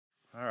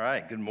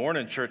right, good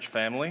morning, church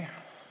family.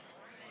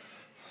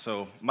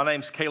 So my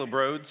name's Caleb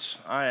Rhoades.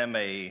 I'm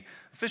a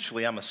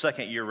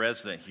second-year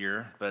resident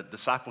here, but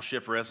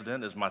discipleship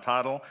resident is my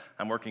title.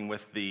 I'm working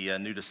with the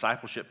new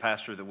discipleship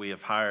pastor that we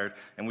have hired,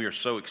 and we are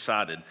so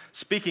excited.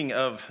 Speaking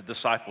of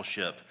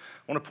discipleship,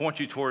 I want to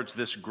point you towards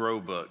this Grow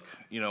book.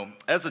 You know,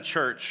 as a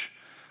church,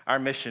 our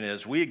mission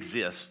is we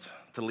exist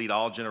to lead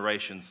all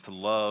generations to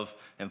love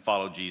and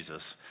follow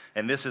Jesus.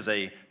 And this is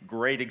a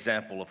great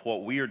example of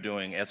what we are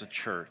doing as a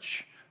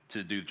church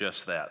to do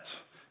just that.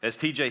 As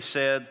TJ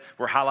said,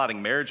 we're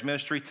highlighting marriage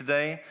ministry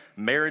today.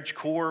 Marriage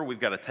Core, we've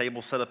got a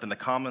table set up in the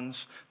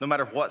Commons. No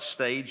matter what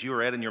stage you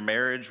are at in your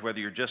marriage, whether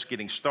you're just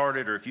getting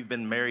started or if you've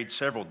been married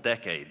several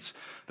decades,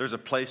 there's a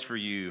place for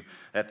you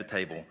at the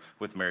table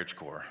with Marriage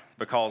Core.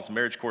 Because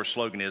Marriage Core's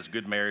slogan is,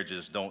 good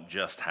marriages don't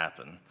just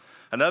happen.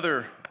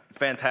 Another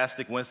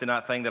fantastic Wednesday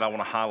night thing that I want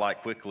to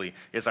highlight quickly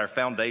is our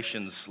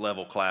foundations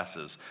level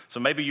classes.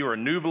 So maybe you're a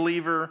new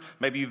believer,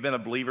 maybe you've been a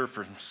believer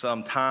for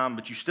some time,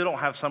 but you still don't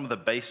have some of the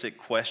basic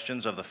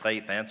questions of the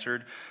faith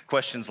answered.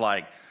 Questions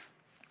like,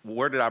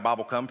 where did our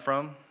Bible come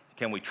from?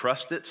 Can we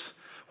trust it?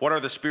 What are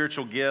the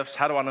spiritual gifts?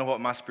 How do I know what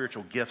my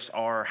spiritual gifts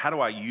are? How do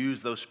I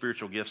use those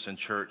spiritual gifts in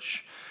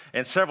church?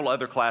 And several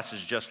other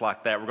classes just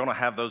like that. We're going to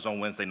have those on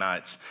Wednesday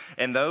nights.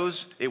 And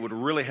those, it would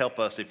really help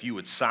us if you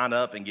would sign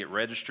up and get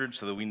registered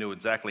so that we knew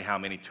exactly how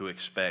many to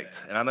expect.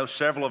 And I know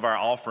several of our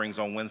offerings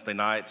on Wednesday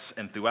nights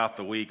and throughout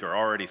the week are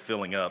already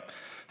filling up.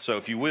 So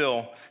if you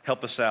will,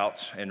 help us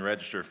out and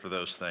register for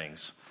those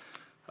things.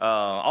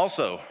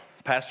 Also,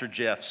 Pastor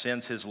Jeff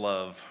sends his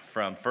love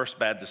from First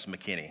Baptist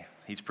McKinney.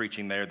 He's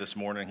preaching there this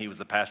morning. He was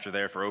the pastor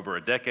there for over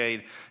a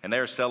decade, and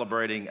they're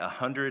celebrating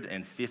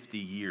 150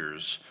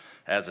 years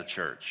as a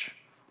church.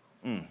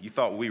 You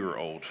thought we were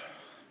old,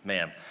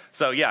 man.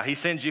 So yeah, he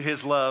sends you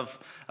his love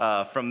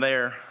from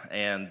there,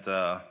 and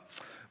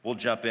we'll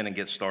jump in and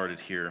get started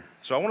here.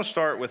 So I want to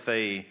start with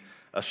a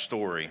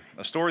story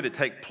that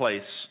takes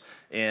place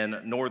in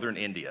northern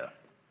India.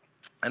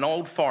 An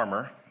old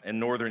farmer in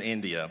northern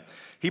India,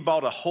 he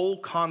bought a whole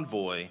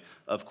convoy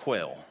of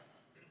quail.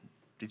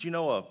 Did you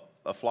know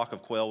a flock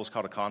of quail was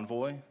called a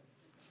convoy?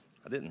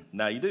 I didn't.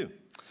 Now you do.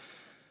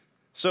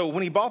 So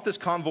when he bought this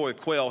convoy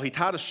of quail, he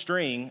tied a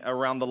string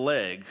around the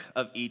leg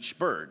of each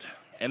bird.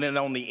 And then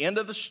on the end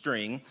of the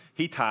string,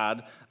 he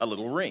tied a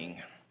little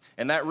ring.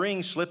 And that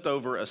ring slipped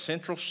over a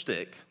central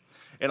stick.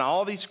 And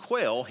all these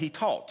quail he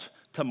taught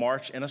to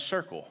march in a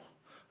circle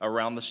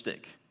around the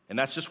stick. And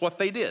that's just what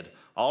they did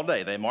all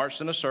day. They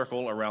marched in a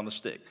circle around the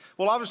stick.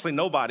 Well, obviously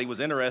nobody was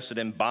interested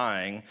in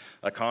buying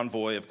a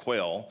convoy of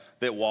quail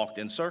that walked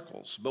in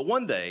circles. But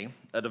one day,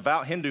 a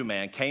devout Hindu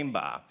man came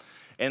by,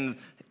 and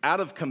out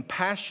of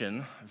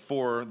compassion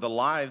for the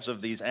lives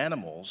of these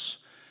animals,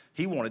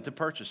 he wanted to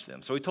purchase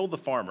them. So he told the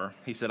farmer,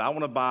 he said, I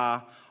want to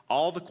buy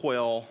all the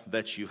quail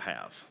that you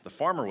have. The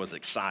farmer was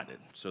excited.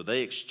 So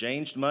they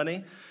exchanged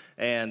money,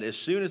 and as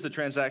soon as the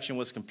transaction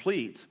was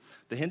complete,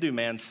 the Hindu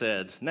man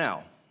said,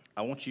 now,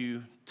 I want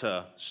you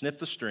to snip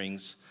the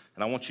strings,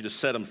 and I want you to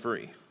set them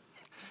free.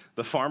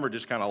 The farmer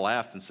just kind of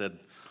laughed and said,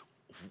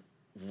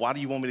 why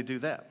do you want me to do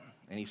that?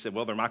 And he said,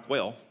 well, they're my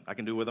quail. I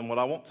can do with them what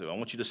I want to. I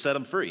want you to set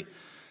them free.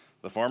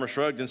 The farmer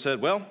shrugged and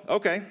said, well,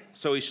 okay.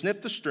 So he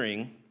snipped the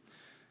string,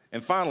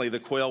 and finally the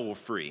quail were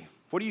free.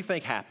 What do you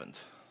think happened?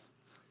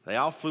 They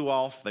all flew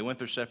off. They went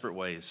their separate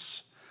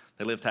ways.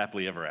 They lived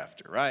happily ever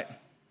after, right?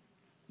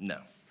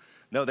 No,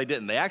 they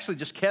didn't. They actually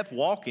just kept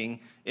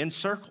walking in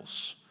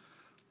circles.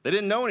 They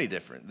didn't know any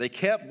different. They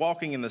kept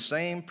walking in the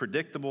same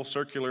predictable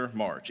circular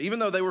march. Even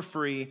though they were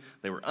free,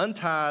 they were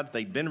untied,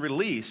 they'd been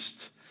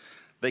released,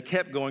 they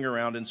kept going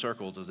around in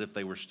circles as if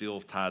they were still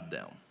tied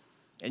down.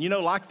 And you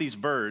know, like these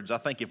birds, I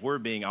think if we're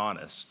being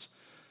honest,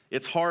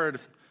 it's hard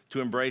to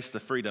embrace the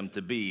freedom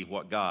to be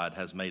what God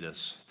has made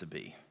us to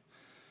be.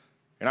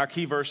 And our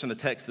key verse in the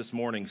text this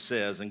morning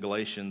says in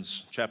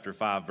Galatians chapter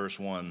 5, verse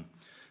 1,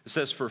 it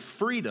says, for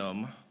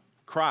freedom,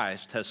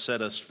 Christ has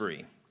set us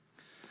free.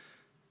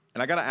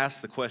 And I got to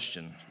ask the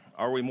question,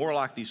 are we more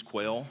like these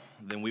quail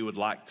than we would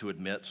like to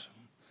admit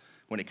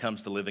when it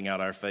comes to living out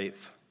our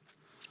faith?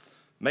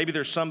 Maybe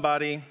there's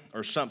somebody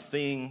or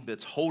something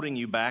that's holding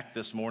you back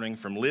this morning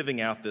from living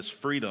out this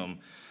freedom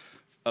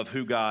of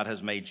who God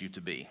has made you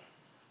to be.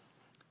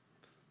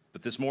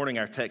 But this morning,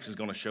 our text is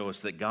going to show us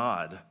that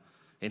God,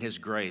 in His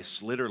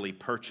grace, literally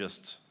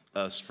purchased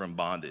us from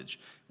bondage.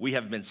 We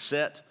have been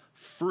set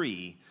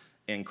free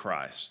in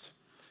Christ.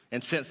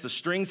 And since the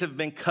strings have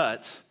been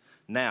cut,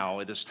 now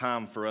it is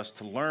time for us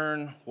to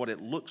learn what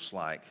it looks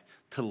like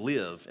to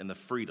live in the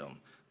freedom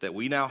that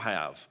we now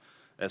have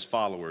as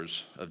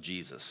followers of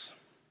Jesus.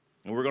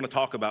 And we're going to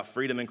talk about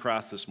freedom in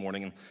Christ this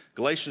morning. And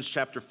Galatians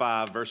chapter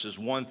 5, verses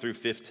 1 through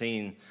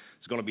 15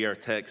 is going to be our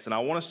text. And I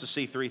want us to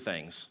see three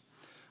things.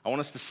 I want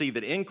us to see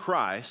that in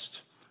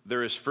Christ,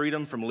 there is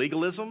freedom from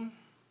legalism.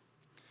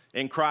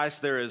 In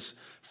Christ, there is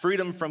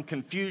freedom from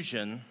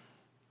confusion.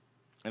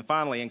 And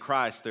finally, in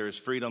Christ, there is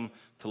freedom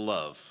to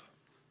love.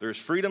 There is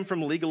freedom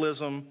from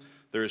legalism,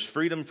 there is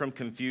freedom from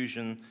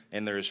confusion,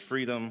 and there is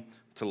freedom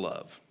to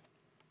love.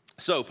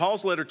 So,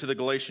 Paul's letter to the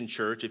Galatian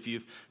church, if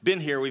you've been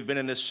here, we've been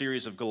in this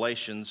series of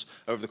Galatians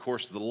over the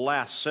course of the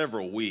last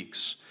several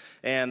weeks.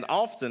 And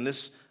often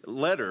this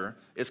letter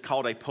is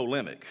called a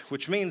polemic,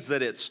 which means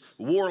that it's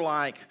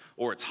warlike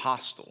or it's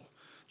hostile.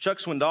 Chuck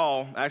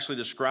Swindoll actually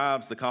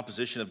describes the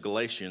composition of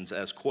Galatians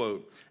as,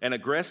 quote, an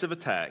aggressive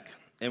attack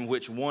in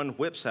which one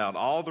whips out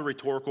all the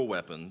rhetorical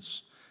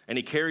weapons and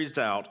he carries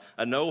out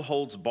a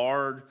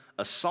no-holds-barred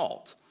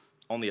assault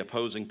on the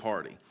opposing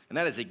party. And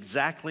that is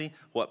exactly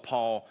what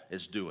Paul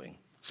is doing.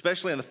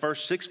 Especially in the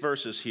first 6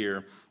 verses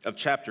here of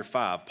chapter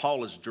 5,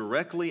 Paul is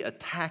directly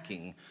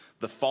attacking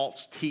the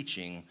false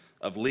teaching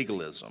of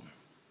legalism.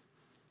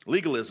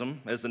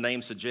 Legalism, as the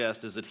name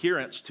suggests, is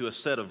adherence to a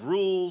set of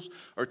rules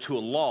or to a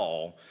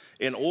law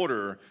in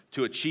order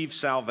to achieve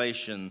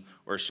salvation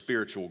or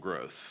spiritual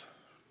growth.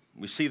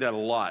 We see that a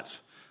lot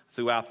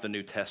throughout the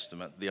New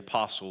Testament, the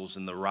apostles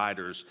and the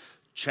writers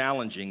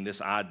challenging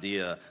this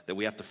idea that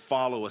we have to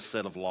follow a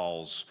set of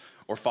laws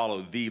or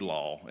follow the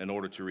law in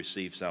order to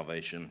receive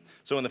salvation.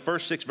 So in the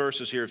first 6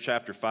 verses here of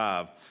chapter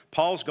 5,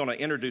 Paul's going to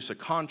introduce a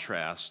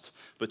contrast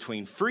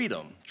between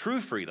freedom, true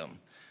freedom,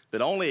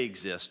 that only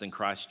exists in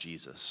Christ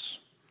Jesus,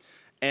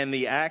 and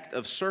the act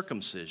of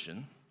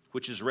circumcision,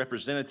 which is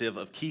representative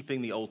of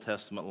keeping the Old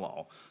Testament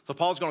law. So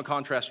Paul's going to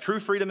contrast true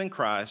freedom in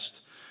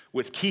Christ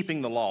with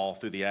keeping the law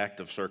through the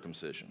act of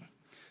circumcision.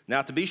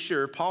 Now, to be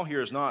sure, Paul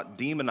here is not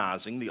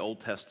demonizing the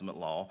Old Testament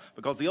law,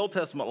 because the Old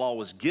Testament law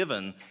was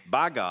given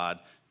by God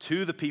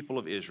to the people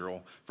of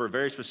Israel for a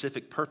very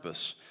specific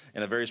purpose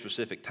in a very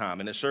specific time,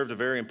 and it served a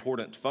very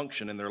important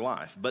function in their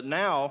life. But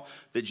now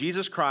that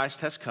Jesus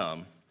Christ has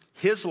come,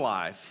 his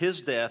life,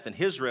 his death, and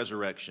his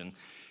resurrection,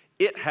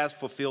 it has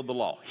fulfilled the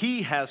law.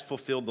 He has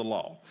fulfilled the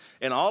law.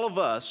 And all of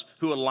us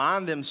who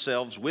align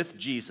themselves with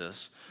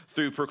Jesus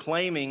through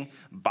proclaiming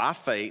by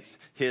faith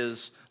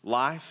his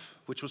life,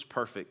 which was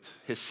perfect,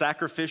 his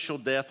sacrificial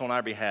death on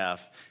our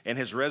behalf, and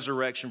his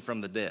resurrection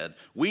from the dead,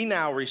 we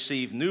now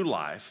receive new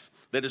life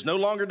that is no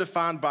longer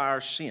defined by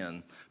our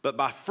sin, but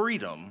by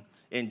freedom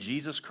in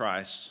Jesus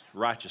Christ's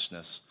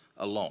righteousness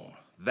alone.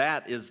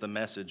 That is the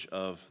message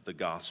of the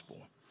gospel.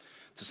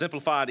 To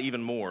simplify it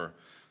even more,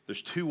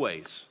 there's two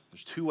ways.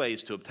 There's 2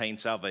 ways to obtain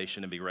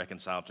salvation and be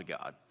reconciled to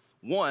God.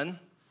 One,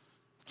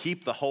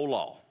 keep the whole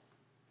law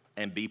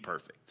and be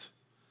perfect.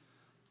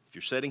 If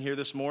you're sitting here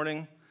this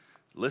morning,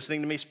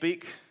 listening to me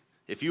speak,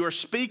 if you are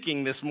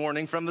speaking this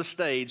morning from the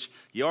stage,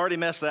 you already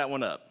messed that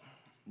one up.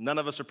 None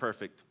of us are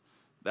perfect.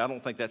 I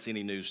don't think that's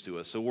any news to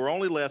us. So we're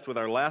only left with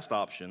our last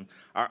option.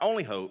 Our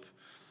only hope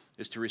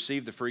is to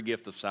receive the free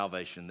gift of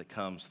salvation that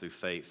comes through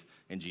faith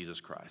in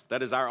Jesus Christ.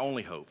 That is our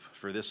only hope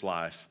for this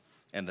life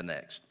and the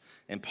next.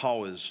 And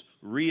Paul is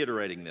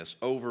reiterating this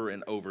over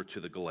and over to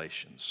the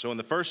Galatians. So in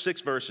the first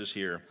 6 verses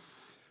here,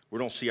 we're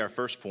going to see our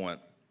first point.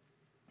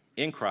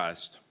 In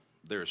Christ,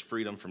 there is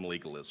freedom from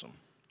legalism.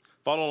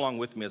 Follow along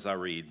with me as I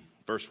read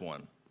verse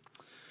 1.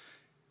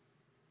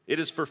 It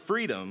is for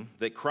freedom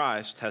that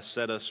Christ has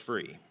set us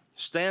free.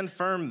 Stand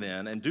firm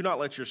then, and do not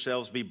let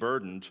yourselves be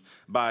burdened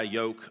by a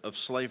yoke of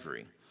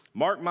slavery.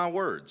 Mark my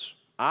words.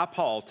 I,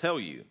 Paul, tell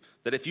you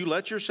that if you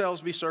let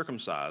yourselves be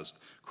circumcised,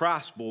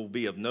 Christ will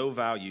be of no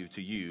value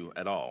to you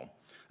at all.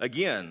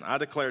 Again, I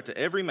declare to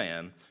every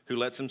man who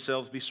lets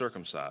himself be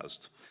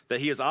circumcised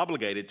that he is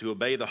obligated to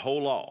obey the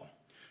whole law.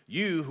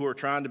 You who are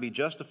trying to be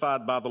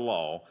justified by the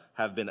law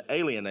have been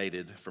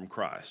alienated from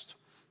Christ.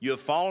 You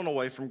have fallen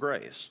away from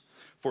grace.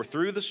 For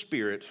through the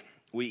Spirit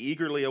we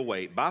eagerly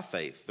await by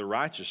faith the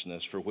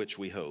righteousness for which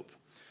we hope.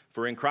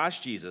 For in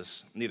Christ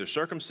Jesus, neither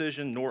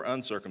circumcision nor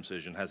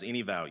uncircumcision has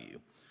any value.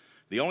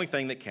 The only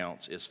thing that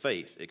counts is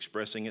faith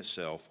expressing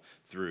itself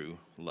through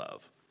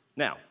love.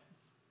 Now,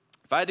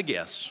 if I had to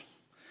guess,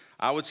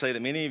 I would say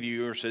that many of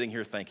you are sitting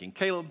here thinking,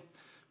 Caleb,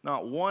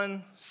 not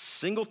one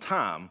single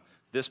time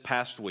this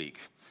past week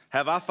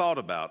have I thought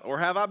about or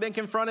have I been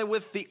confronted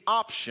with the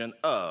option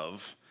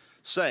of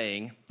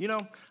saying,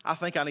 I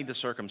think I need to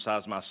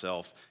circumcise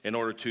myself in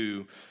order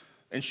to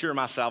ensure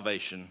my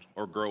salvation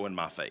or grow in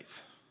my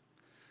faith.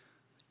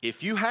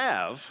 If you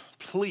have,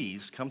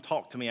 please come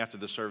talk to me after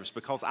the service,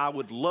 because I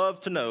would love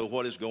to know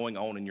what is going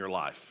on in your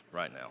life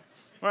right now.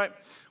 All right?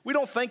 We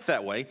don't think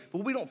that way,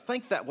 but we don't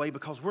think that way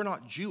because we're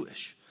not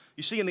Jewish.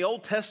 You see, in the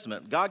Old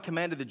Testament, God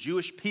commanded the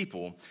Jewish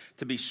people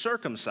to be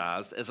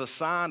circumcised as a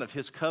sign of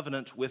his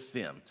covenant with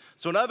them.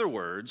 So in other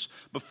words,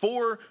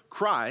 before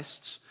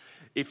Christ,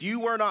 if you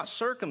were not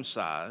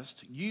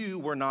circumcised, you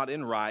were not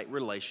in right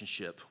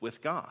relationship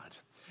with God.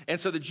 And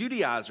so the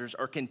Judaizers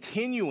are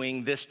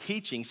continuing this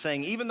teaching,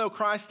 saying even though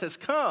Christ has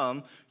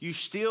come, you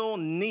still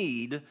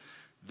need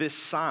this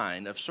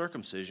sign of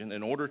circumcision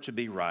in order to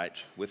be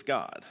right with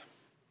God.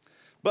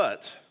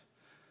 But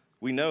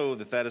we know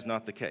that that is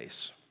not the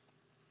case,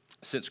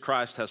 since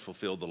Christ has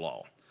fulfilled the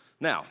law.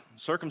 Now,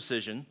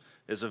 circumcision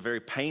is a very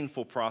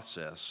painful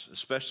process,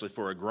 especially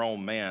for a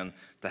grown man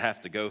to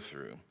have to go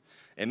through.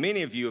 And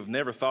many of you have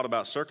never thought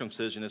about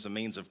circumcision as a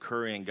means of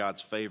currying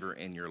God's favor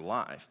in your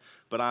life.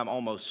 But I'm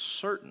almost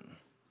certain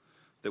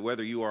that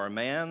whether you are a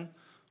man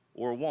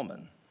or a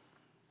woman,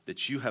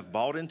 that you have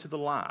bought into the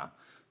lie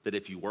that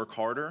if you work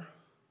harder,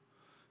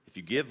 if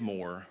you give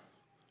more,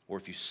 or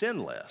if you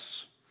sin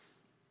less,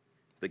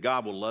 that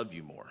God will love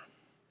you more.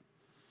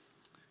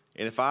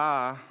 And if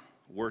I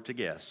were to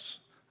guess,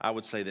 I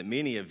would say that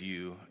many of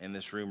you in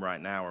this room right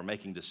now are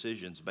making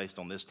decisions based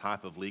on this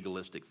type of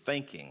legalistic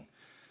thinking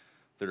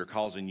that are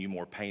causing you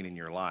more pain in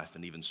your life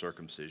than even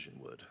circumcision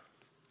would.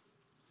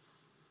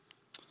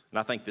 And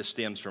I think this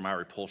stems from our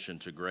repulsion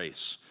to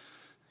grace.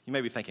 You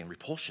may be thinking,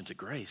 repulsion to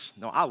grace?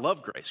 No, I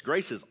love grace.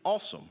 Grace is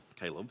awesome,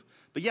 Caleb.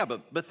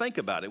 But think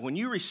about it. When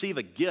you receive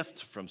a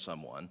gift from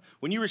someone,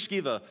 when you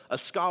receive a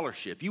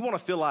scholarship, you want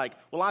to feel like,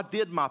 well, I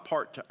did my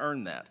part to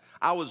earn that.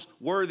 I was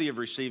worthy of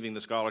receiving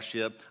the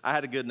scholarship. I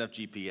had a good enough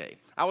GPA.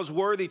 I was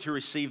worthy to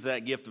receive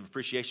that gift of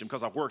appreciation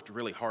because I worked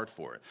really hard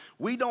for it.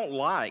 We don't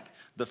like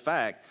the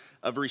fact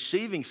of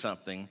receiving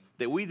something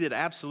that we did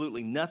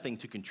absolutely nothing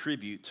to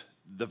contribute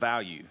the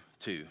value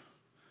to.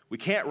 We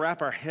can't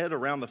wrap our head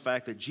around the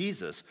fact that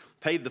Jesus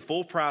paid the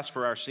full price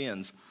for our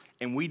sins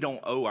and we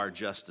don't owe our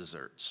just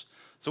deserts.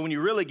 So when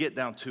you really get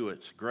down to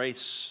it,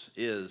 grace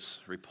is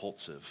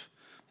repulsive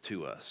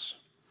to us.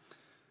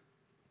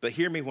 But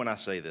hear me when I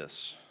say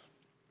this.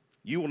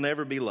 You will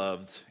never be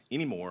loved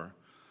any more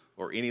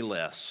or any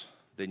less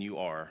than you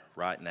are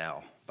right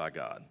now by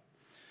God.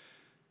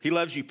 He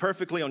loves you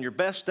perfectly on your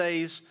best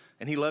days,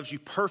 and he loves you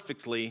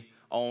perfectly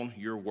on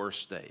your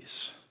worst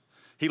days.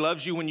 He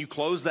loves you when you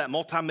close that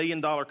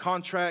multi-million-dollar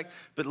contract,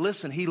 but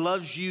listen, he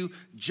loves you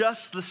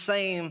just the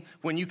same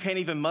when you can't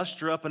even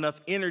muster up enough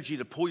energy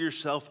to pull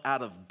yourself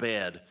out of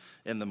bed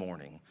in the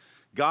morning.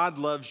 God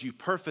loves you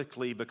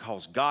perfectly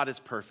because God is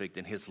perfect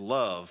and his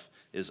love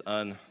is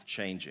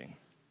unchanging.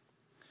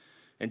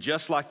 And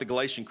just like the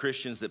Galatian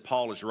Christians that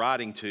Paul is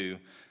writing to,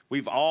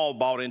 we've all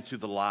bought into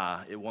the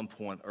lie at one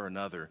point or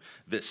another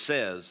that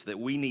says that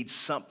we need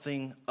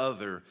something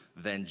other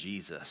than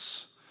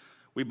Jesus.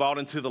 We bought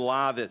into the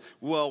lie that,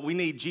 well, we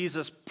need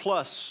Jesus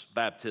plus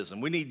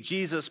baptism. We need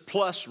Jesus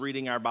plus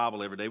reading our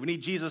Bible every day. We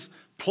need Jesus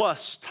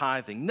plus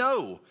tithing.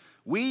 No,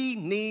 we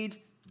need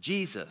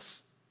Jesus,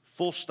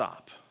 full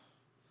stop.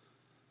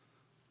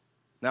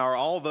 Now, are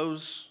all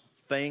those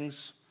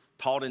things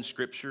taught in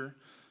Scripture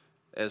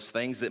as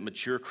things that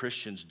mature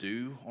Christians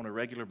do on a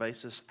regular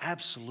basis?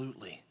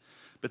 Absolutely.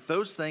 But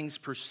those things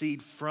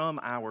proceed from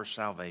our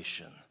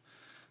salvation.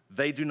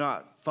 They do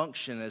not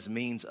function as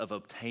means of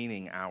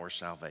obtaining our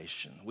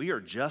salvation. We are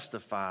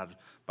justified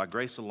by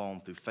grace alone,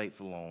 through faith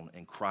alone,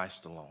 in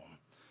Christ alone.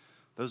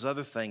 Those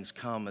other things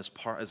come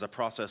as a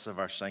process of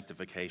our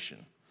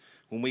sanctification.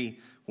 When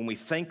we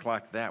think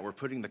like that, we're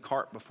putting the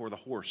cart before the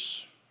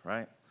horse,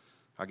 right?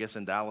 I guess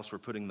in Dallas, we're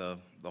putting the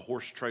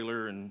horse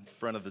trailer in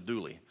front of the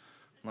dually.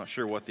 I'm not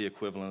sure what the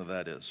equivalent of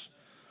that is.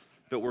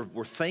 But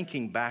we're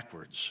thinking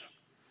backwards.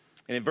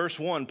 And in verse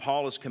 1,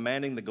 Paul is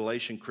commanding the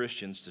Galatian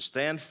Christians to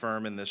stand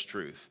firm in this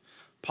truth.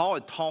 Paul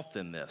had taught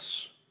them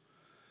this,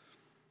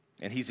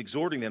 and he's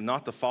exhorting them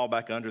not to fall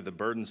back under the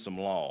burdensome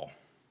law,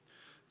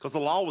 because the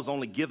law was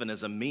only given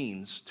as a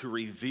means to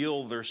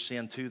reveal their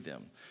sin to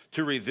them,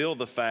 to reveal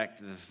the fact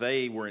that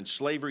they were in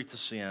slavery to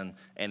sin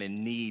and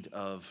in need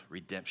of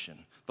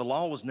redemption. The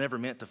law was never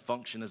meant to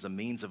function as a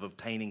means of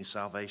obtaining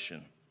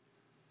salvation.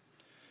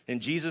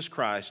 In Jesus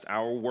Christ,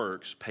 our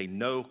works pay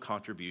no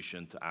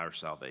contribution to our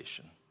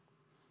salvation.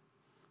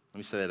 Let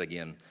me say that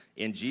again.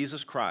 In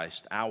Jesus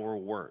Christ, our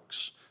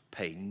works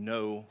pay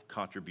no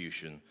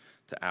contribution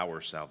to our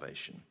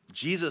salvation.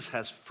 Jesus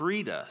has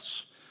freed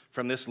us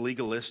from this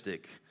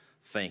legalistic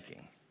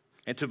thinking.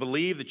 And to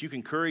believe that you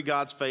can curry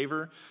God's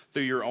favor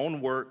through your own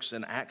works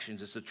and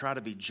actions is to try to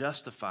be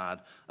justified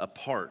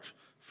apart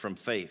from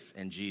faith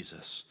in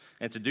Jesus.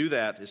 And to do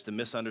that is to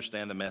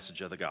misunderstand the message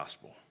of the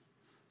gospel.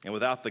 And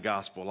without the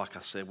gospel, like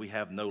I said, we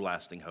have no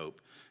lasting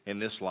hope in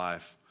this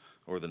life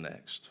or the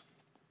next.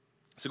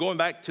 So going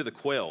back to the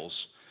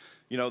quails,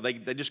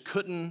 they just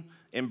couldn't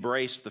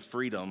embrace the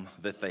freedom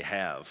that they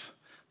have.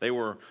 They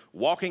were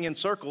walking in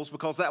circles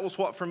because that was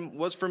what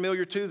was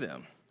familiar to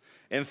them.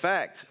 In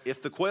fact,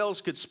 if the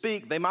quails could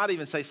speak, they might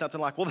even say something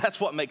like, well, that's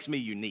what makes me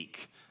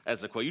unique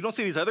as a quail. You don't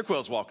see these other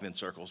quails walking in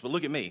circles, but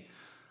look at me.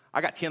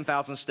 I got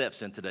 10,000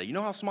 steps in today. You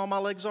know how small my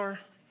legs are?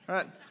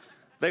 Right?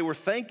 They were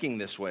thinking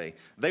this way.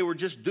 They were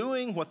just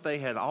doing what they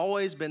had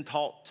always been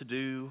taught to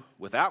do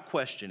without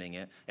questioning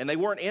it, and they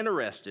weren't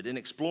interested in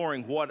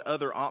exploring what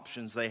other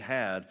options they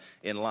had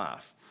in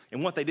life.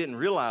 And what they didn't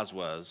realize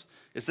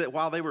is that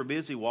while they were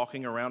busy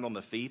walking around on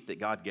the feet that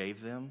God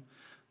gave them,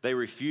 they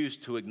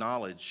refused to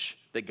acknowledge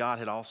that God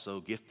had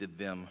also gifted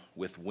them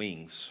with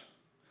wings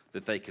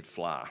that they could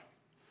fly.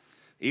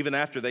 Even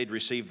after they'd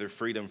received their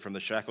freedom from the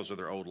shackles of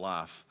their old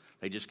life,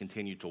 they just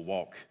continued to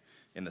walk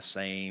in the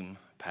same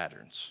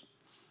patterns.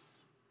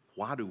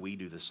 Why do we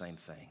do the same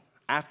thing?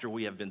 After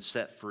we have been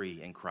set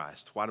free in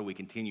Christ, why do we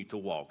continue to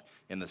walk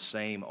in the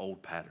same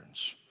old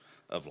patterns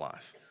of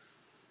life?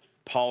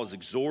 Paul is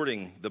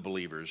exhorting the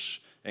believers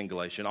in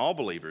Galatians, all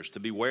believers, to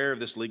beware of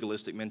this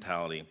legalistic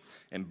mentality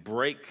and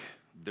break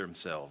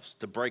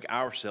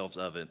ourselves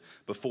of it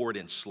before it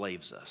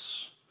enslaves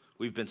us.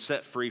 We've been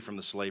set free from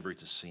the slavery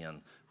to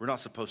sin. We're not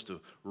supposed to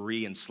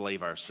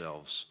re-enslave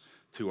ourselves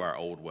to our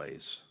old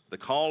ways. The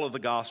call of the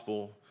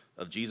gospel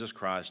of Jesus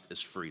Christ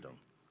is freedom.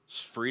 It's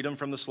freedom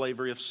from the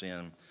slavery of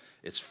sin.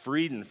 It's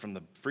freedom from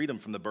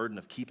the burden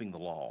of keeping the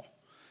law.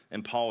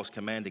 And Paul is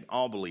commanding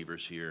all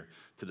believers here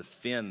to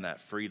defend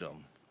that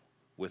freedom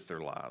with their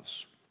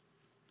lives.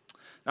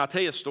 Now, I'll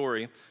tell you a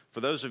story.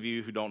 For those of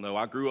you who don't know,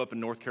 I grew up in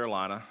North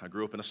Carolina. I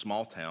grew up in a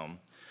small town.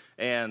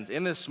 And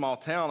in this small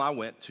town, I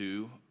went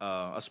to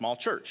a small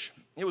church.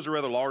 It was a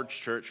rather large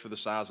church for the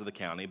size of the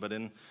county, but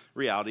in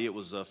reality, it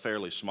was a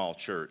fairly small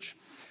church.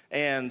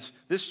 And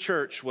this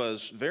church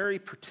was very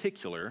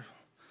particular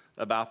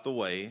about the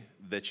way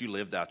that you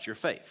lived out your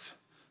faith.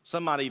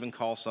 Some might even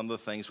call some of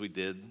the things we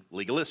did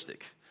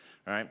legalistic,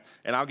 all right?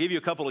 And I'll give you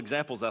a couple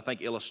examples that I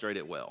think illustrate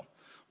it well.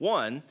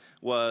 One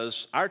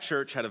was our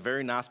church had a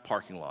very nice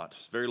parking lot.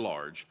 It's very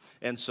large.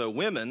 And so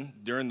women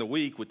during the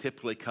week would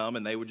typically come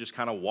and they would just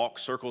kind of walk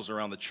circles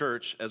around the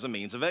church as a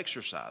means of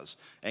exercise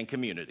and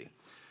community.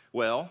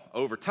 Well,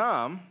 over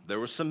time, there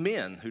were some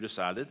men who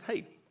decided,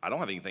 hey, I don't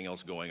have anything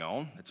else going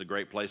on. It's a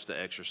great place to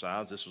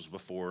exercise. This was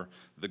before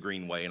the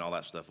Greenway and all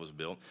that stuff was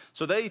built.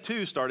 So they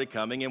too started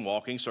coming and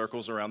walking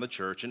circles around the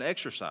church and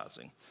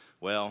exercising.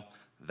 Well,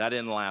 that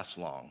didn't last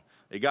long.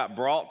 It got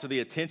brought to the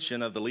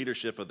attention of the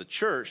leadership of the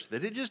church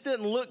that it just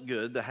didn't look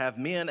good to have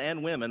men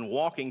and women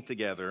walking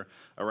together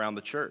around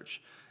the church.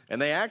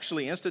 And they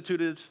actually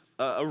instituted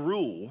a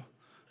rule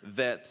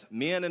that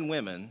men and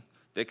women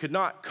that could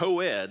not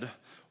co-ed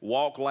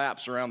walk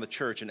laps around the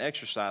church and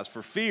exercise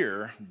for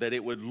fear that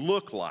it would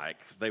look like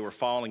they were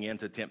falling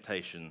into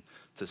temptation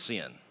to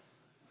sin.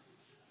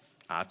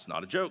 It's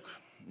not a joke,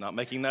 not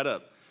making that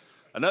up.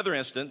 Another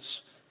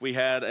instance, we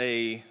had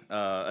a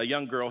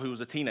young girl who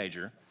was a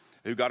teenager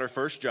who got her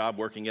first job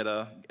working at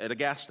a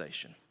gas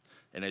station.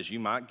 And as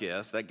you might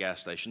guess, that gas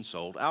station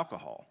sold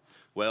alcohol.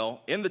 Well,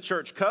 in the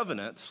church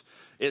covenant,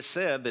 it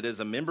said that as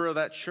a member of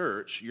that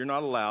church, you're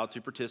not allowed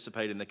to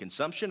participate in the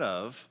consumption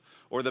of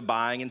or the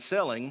buying and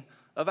selling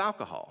of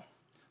alcohol.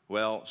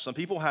 Well, some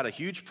people had a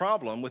huge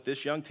problem with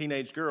this young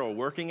teenage girl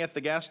working at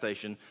the gas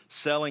station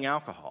selling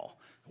alcohol.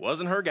 It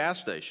wasn't her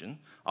gas station.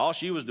 All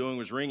she was doing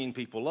was ringing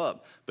people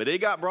up. But it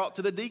got brought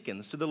to the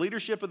deacons, to the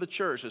leadership of the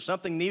church, that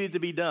something needed to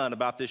be done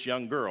about this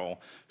young girl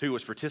who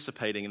was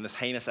participating in this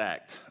heinous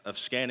act of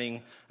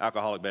scanning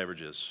alcoholic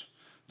beverages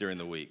during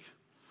the week.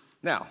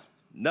 Now,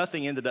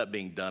 nothing ended up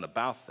being done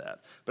about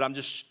that, but I'm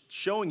just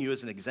showing you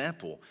as an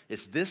example,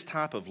 it's this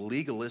type of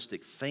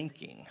legalistic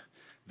thinking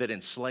that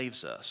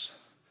enslaves us.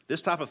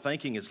 This type of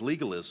thinking is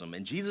legalism,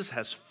 and Jesus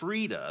has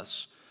freed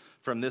us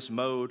from this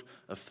mode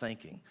of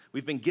thinking.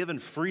 We've been given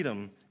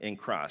freedom in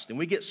Christ, and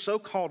we get so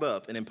caught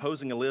up in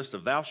imposing a list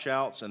of thou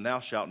shalts and thou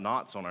shalt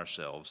nots on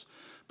ourselves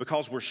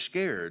because we're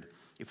scared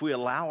if we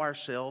allow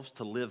ourselves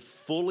to live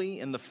fully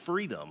in the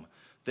freedom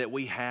that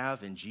we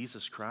have in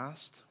Jesus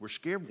Christ, we're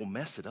scared we'll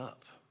mess it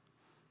up.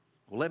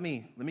 Well, let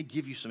me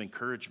give you some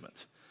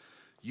encouragement.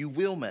 You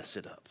will mess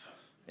it up.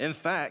 In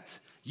fact,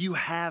 you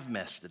have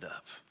messed it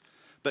up.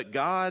 But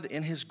God,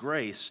 in His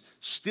grace,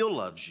 still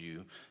loves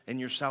you, and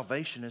your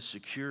salvation is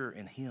secure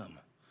in Him.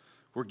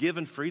 We're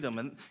given freedom,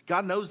 and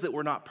God knows that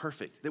we're not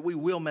perfect, that we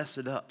will mess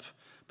it up,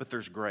 but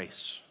there's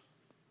grace.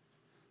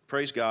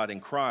 Praise God, in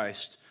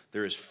Christ,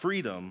 there is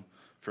freedom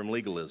from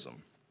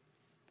legalism.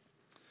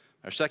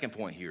 Our second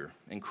point here,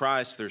 in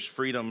Christ, there's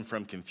freedom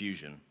from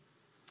confusion.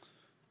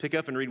 Pick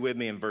up and read with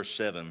me in verse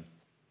 7. It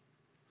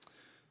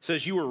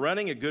says, you were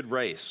running a good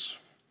race.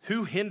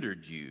 Who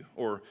hindered you,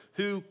 or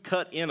who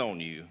cut in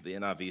on you, the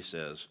NIV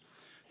says,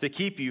 to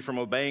keep you from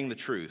obeying the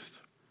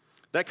truth?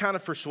 That kind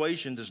of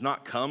persuasion does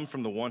not come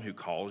from the one who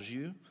calls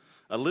you.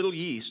 A little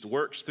yeast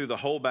works through the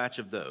whole batch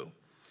of dough.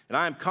 And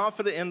I am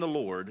confident in the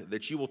Lord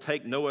that you will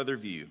take no other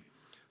view.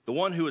 The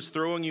one who is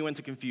throwing you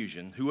into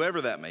confusion,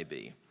 whoever that may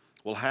be,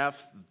 will have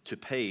to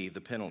pay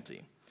the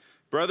penalty.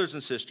 Brothers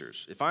and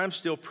sisters, if I am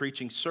still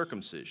preaching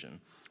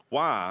circumcision,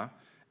 why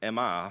am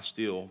I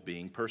still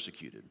being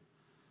persecuted?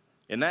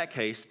 In that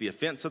case, the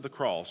offense of the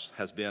cross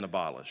has been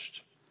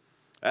abolished.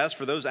 As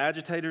for those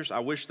agitators, I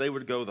wish they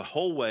would go the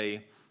whole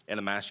way and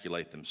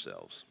emasculate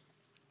themselves.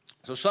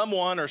 So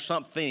someone or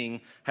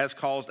something has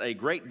caused a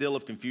great deal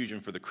of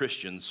confusion for the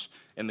Christians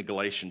in the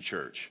Galatian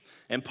church.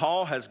 And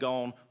Paul has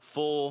gone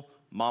full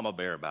mama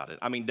bear about it.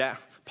 I mean,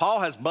 Paul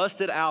has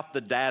busted out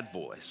the dad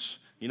voice.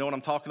 You know what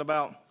I'm talking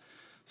about?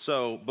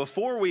 So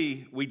before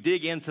we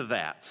dig into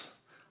that,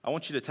 I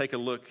want you to take a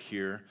look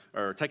here,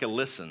 or take a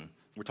listen.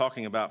 We're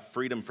talking about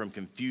freedom from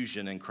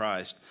confusion in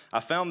Christ. I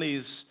found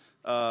these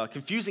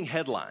confusing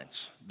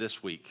headlines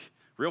this week.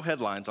 Real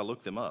headlines, I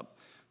looked them up.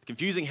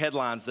 Confusing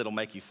headlines that'll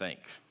make you think.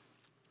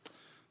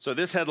 So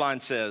this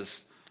headline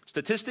says,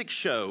 statistics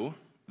show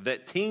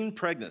that teen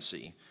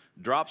pregnancy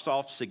drops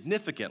off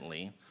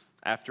significantly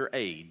after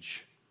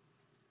age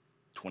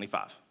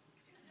 25.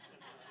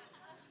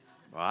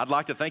 Well, I'd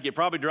like to think it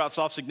probably drops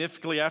off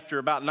significantly after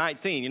about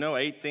 19,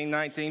 18,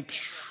 19.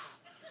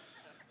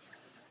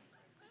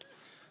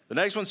 The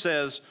next one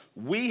says,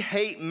 we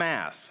hate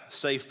math,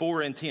 say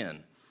 4 in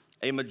 10,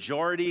 a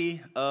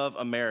majority of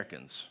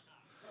Americans.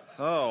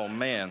 Oh,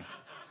 man.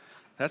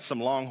 That's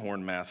some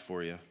Longhorn math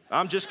for you.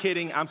 I'm just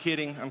kidding. I'm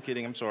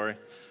sorry.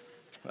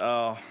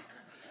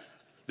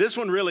 This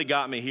one really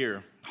got me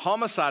here.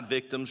 Homicide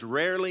victims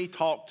rarely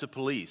talk to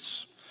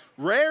police.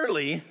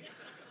 Rarely?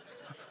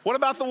 What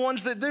about the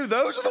ones that do?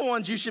 Those are the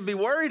ones you should be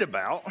worried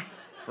about,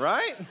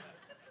 right?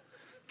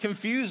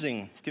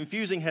 Confusing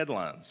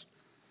headlines.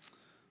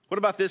 What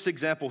about this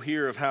example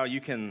here of how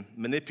you can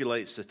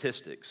manipulate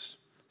statistics?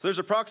 So there's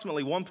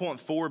approximately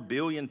 1.4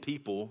 billion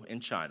people in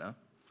China.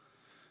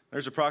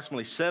 There's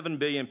approximately 7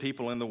 billion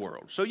people in the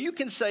world. So you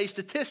can say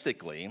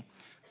statistically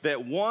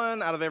that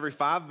 1 out of every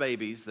 5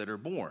 babies that are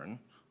born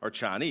are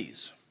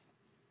Chinese.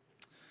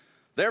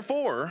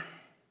 Therefore,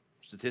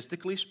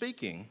 statistically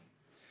speaking,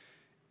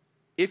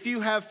 if you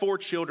have 4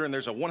 children,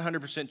 there's a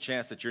 100%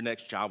 chance that your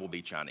next child will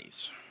be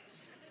Chinese.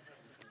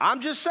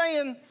 I'm just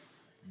saying,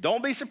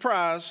 don't be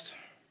surprised.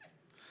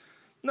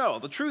 No,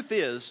 the truth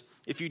is,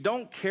 if you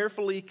don't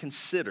carefully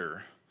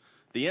consider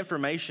the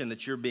information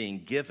that you're being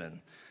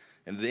given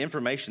and the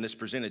information that's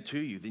presented to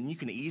you, then you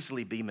can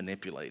easily be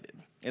manipulated.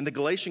 And the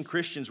Galatian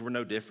Christians were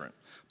no different.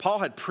 Paul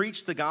had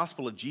preached the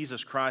gospel of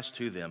Jesus Christ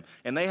to them,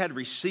 and they had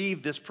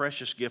received this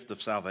precious gift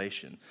of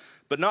salvation.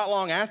 But not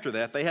long after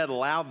that, they had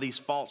allowed these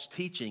false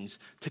teachings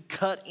to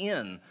cut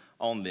in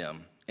on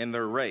them and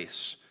their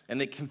race,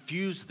 and they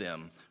confused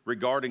them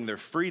regarding their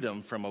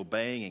freedom from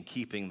obeying and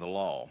keeping the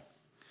law.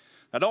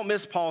 Now, don't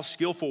miss Paul's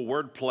skillful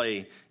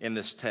wordplay in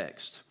this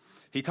text.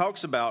 He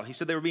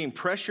said they were being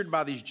pressured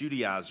by these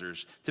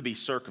Judaizers to be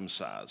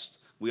circumcised.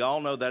 We all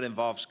know that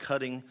involves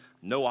cutting,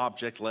 no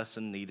object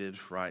lesson needed,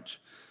 right?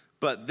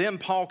 But then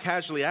Paul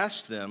casually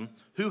asked them,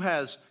 who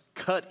has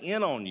cut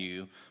in on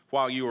you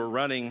while you are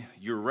running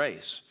your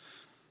race?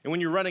 And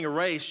when you're running a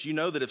race, you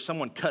know that if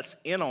someone cuts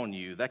in on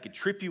you, that could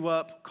trip you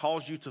up,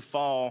 cause you to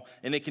fall,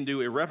 and it can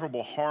do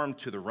irreparable harm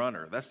to the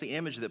runner. That's the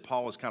image that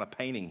Paul is kind of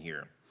painting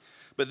here.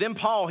 But then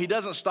Paul, he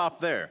doesn't stop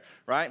there,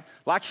 right?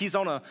 Like he's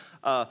on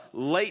a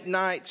late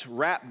night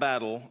rap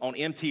battle on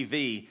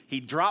MTV, he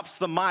drops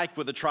the mic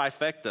with a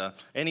trifecta,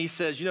 and he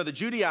says, the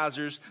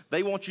Judaizers,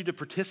 they want you to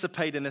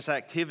participate in this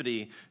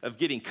activity of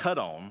getting cut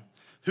on.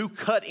 Who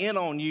cut in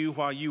on you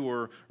while you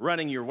were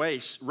running your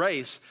race?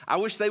 I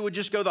wish they would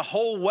just go the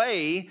whole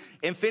way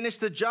and finish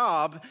the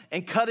job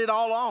and cut it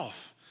all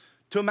off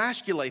to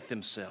emasculate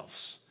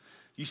themselves.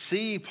 You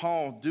see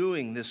Paul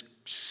doing this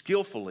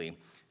skillfully.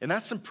 And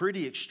that's some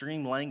pretty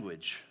extreme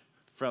language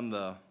from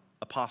the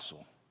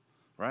apostle,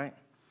 right?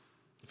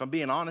 If I'm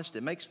being honest,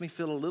 it makes me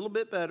feel a little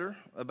bit better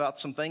about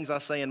some things I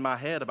say in my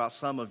head about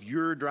some of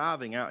your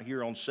driving out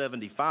here on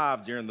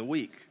 75 during the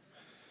week.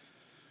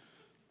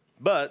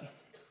 But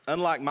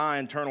unlike my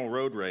internal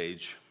road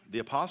rage, the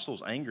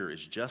apostle's anger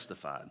is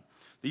justified.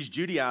 These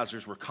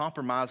Judaizers were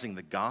compromising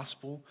the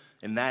gospel,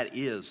 and that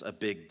is a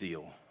big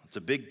deal. It's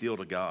a big deal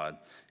to God.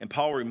 And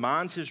Paul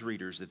reminds his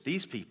readers that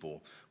these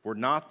people were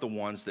not the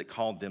ones that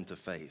called them to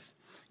faith.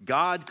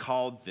 God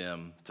called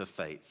them to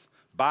faith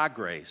by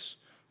grace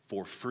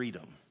for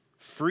freedom.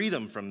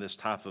 Freedom from this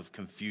type of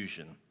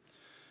confusion.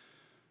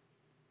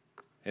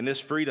 And this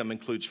freedom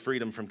includes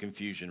freedom from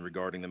confusion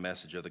regarding the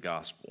message of the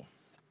gospel.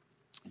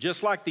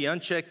 Just like the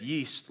unchecked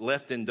yeast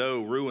left in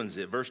dough ruins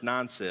it, verse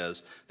 9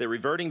 says that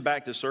reverting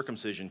back to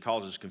circumcision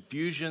causes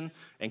confusion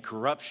and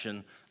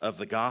corruption of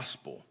the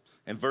gospel.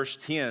 And verse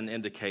 10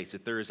 indicates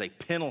that there is a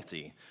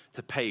penalty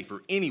to pay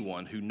for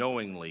anyone who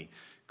knowingly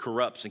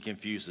corrupts and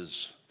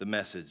confuses the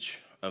message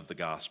of the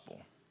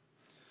gospel.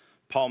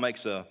 Paul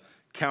makes a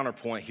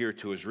counterpoint here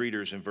to his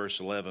readers in verse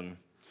 11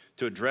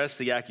 to address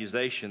the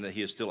accusation that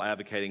he is still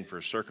advocating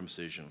for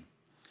circumcision.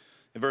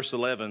 In verse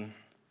 11,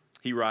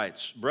 he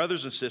writes,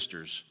 "Brothers and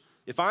sisters,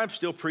 if I am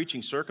still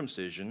preaching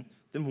circumcision,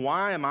 then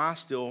why am I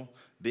still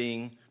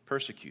being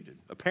persecuted?"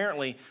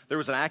 Apparently, there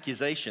was an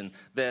accusation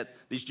that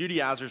these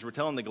Judaizers were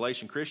telling the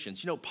Galatian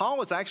Christians, Paul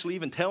was actually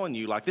even telling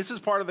you, this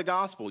is part of the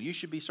gospel, you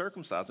should be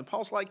circumcised. And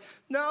Paul's like,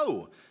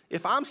 no,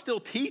 if I'm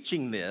still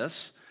teaching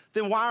this,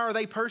 then why are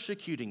they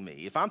persecuting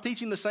me? If I'm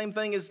teaching the same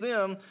thing as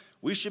them,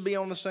 we should be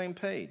on the same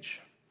page.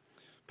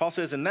 Paul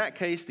says, in that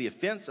case, the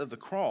offense of the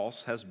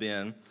cross has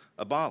been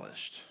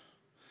abolished.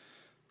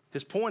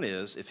 His point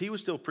is, if he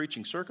was still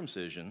preaching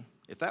circumcision,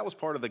 if that was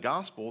part of the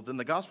gospel, then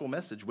the gospel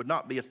message would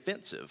not be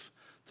offensive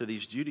to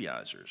these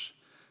Judaizers.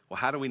 Well,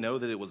 how do we know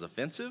that it was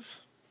offensive?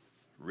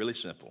 Really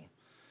simple.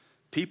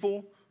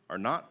 People are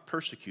not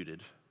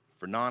persecuted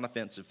for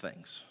non-offensive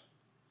things.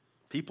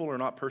 People are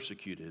not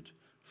persecuted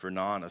for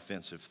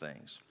non-offensive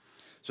things.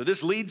 So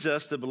this leads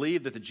us to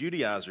believe that the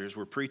Judaizers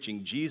were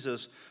preaching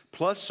Jesus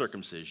plus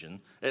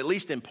circumcision, at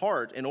least in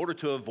part, in order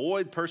to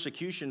avoid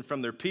persecution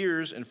from their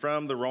peers and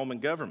from the Roman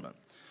government.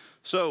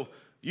 So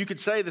you could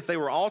say that they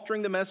were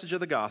altering the message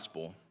of the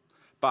gospel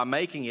by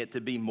making it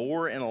to be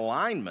more in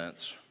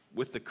alignment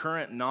with the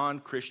current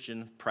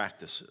non-Christian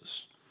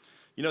practices.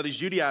 These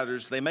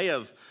Judaizers, they may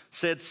have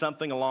said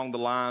something along the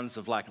lines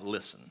of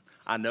listen,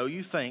 I know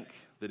you think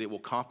that it will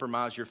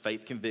compromise your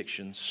faith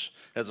convictions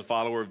as a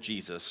follower of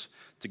Jesus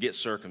to get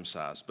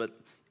circumcised, but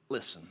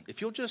listen,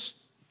 if you'll just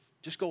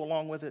go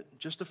along with it,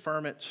 just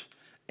affirm it,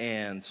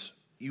 and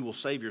you will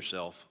save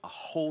yourself a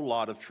whole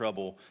lot of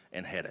trouble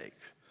and headache.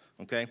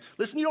 Okay?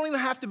 Listen, you don't even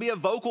have to be a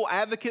vocal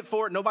advocate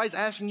for it. Nobody's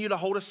asking you to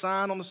hold a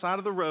sign on the side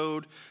of the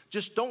road.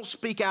 Just don't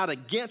speak out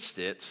against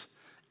it,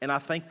 and I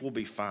think we'll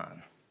be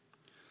fine.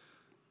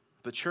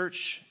 But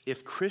church,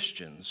 if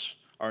Christians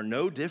are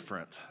no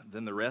different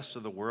than the rest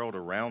of the world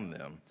around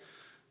them,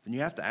 then you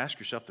have to ask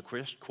yourself the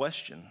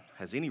question,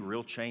 has any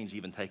real change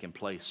even taken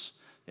place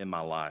in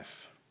my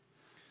life?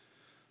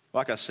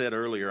 Like I said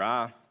earlier,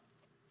 I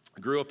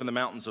grew up in the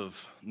mountains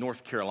of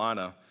North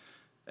Carolina,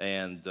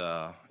 and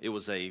it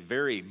was a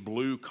very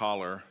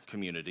blue-collar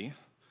community.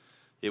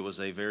 It was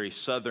a very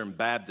Southern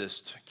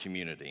Baptist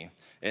community.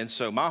 And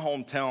so my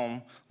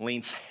hometown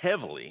leans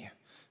heavily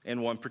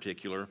in one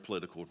particular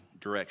political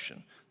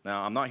direction.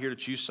 Now, I'm not here to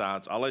choose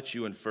sides. I'll let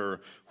you infer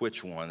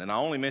which one. And I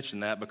only mention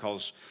that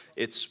because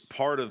it's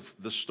part of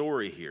the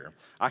story here.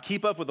 I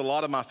keep up with a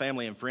lot of my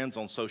family and friends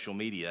on social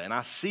media, and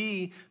I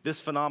see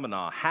this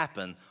phenomenon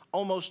happen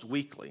almost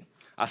weekly.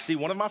 I see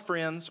one of my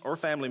friends or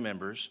family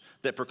members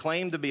that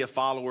proclaim to be a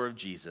follower of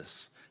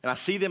Jesus, and I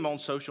see them on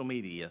social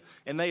media,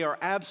 and they are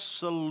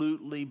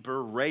absolutely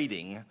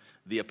berating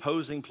the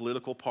opposing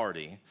political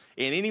party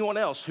and anyone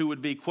else who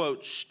would be,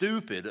 quote,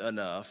 stupid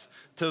enough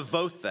to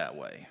vote that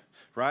way,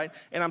 right?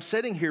 And I'm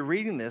sitting here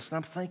reading this, and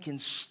I'm thinking,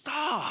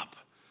 stop.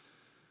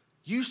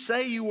 You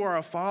say you are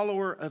a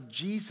follower of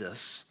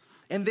Jesus,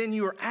 and then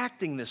you are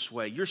acting this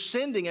way. You're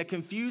sending a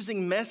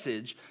confusing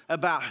message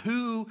about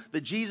who the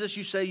Jesus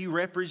you say you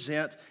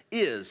represent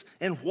is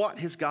and what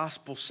his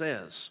gospel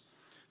says.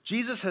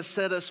 Jesus has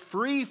set us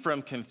free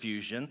from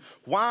confusion.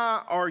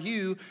 Why are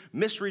you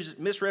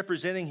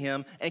misrepresenting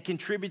him and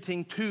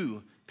contributing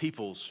to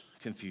people's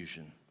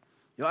confusion?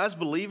 You know, as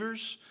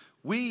believers,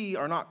 we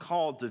are not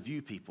called to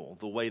view people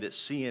the way that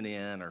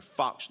CNN or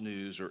Fox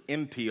News or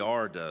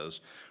NPR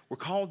does. We're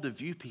called to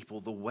view people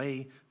the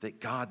way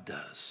that God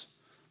does.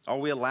 Are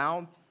we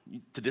allowed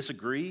to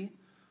disagree,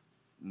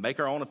 make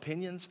our own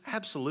opinions?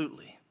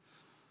 Absolutely.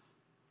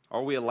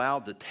 Are we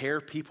allowed to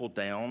tear people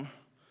down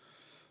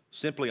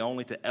simply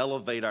only to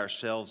elevate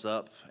ourselves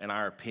up and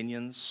our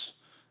opinions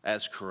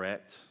as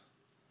correct?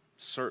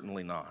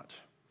 Certainly not.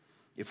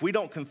 If we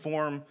don't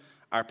conform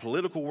our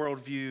political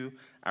worldview,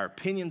 our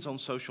opinions on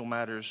social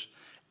matters,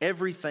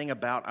 everything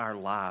about our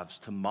lives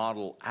to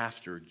model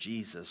after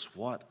Jesus,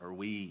 what are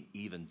we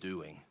even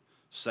doing,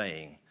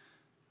 saying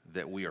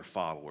that we are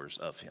followers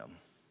of him?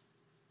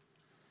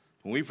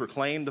 When we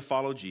proclaim to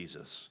follow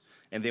Jesus,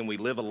 and then we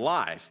live a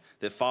life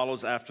that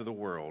follows after the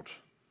world,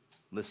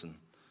 listen,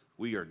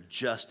 we are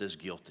just as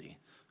guilty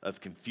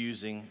of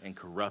confusing and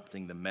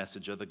corrupting the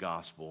message of the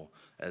gospel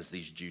as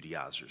these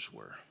Judaizers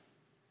were.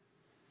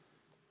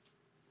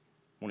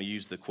 I want to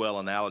use the quail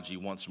analogy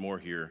once more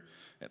here.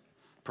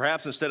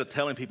 Perhaps instead of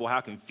telling people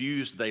how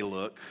confused they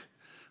look,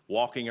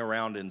 walking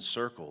around in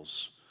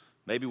circles,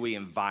 maybe we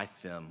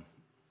invite them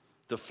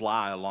to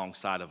fly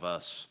alongside of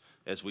us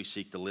as we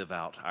seek to live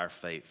out our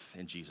faith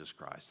in Jesus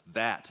Christ.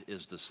 That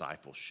is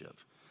discipleship.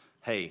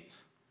 Hey,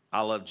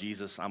 I love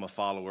Jesus. I'm a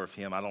follower of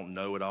him. I don't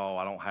know it all.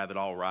 I don't have it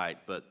all right,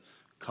 but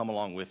come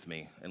along with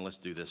me and let's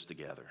do this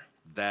together.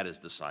 That is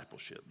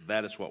discipleship.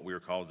 That is what we're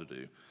called to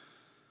do,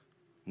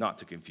 not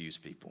to confuse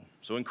people.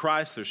 So in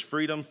Christ, there's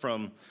freedom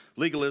from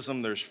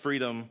legalism. There's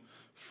freedom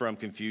from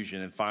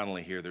confusion. And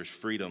finally here, there's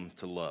freedom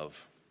to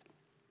love.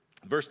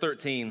 Verse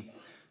 13,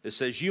 it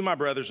says, you, my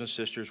brothers and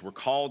sisters, were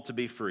called to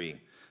be free,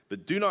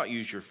 but do not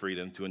use your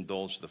freedom to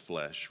indulge the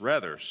flesh.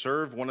 Rather,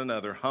 serve one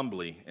another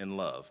humbly in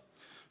love.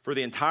 For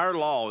the entire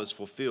law is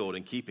fulfilled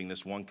in keeping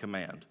this one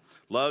command: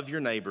 love your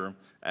neighbor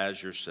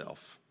as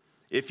yourself.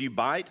 If you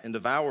bite and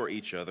devour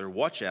each other,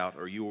 watch out,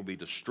 or you will be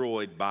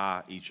destroyed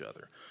by each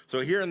other.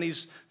 So here in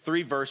these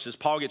 3 verses,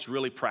 Paul gets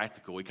really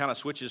practical. He kind of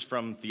switches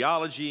from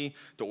theology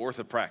to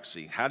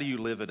orthopraxy. How do you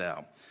live it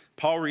out?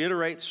 Paul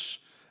reiterates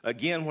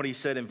again what he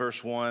said in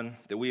verse 1,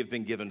 that we have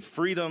been given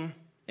freedom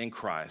in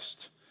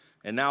Christ.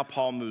 And now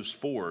Paul moves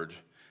forward,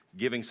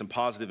 giving some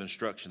positive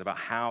instruction about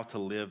how to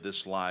live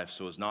this life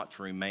so as not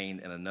to remain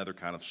in another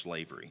kind of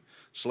slavery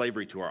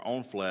to our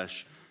own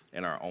flesh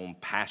and our own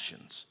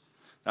passions.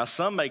 Now,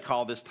 some may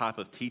call this type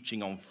of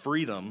teaching on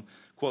freedom,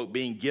 quote,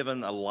 being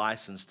given a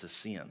license to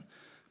sin.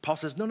 Paul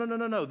says,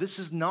 no. This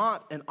is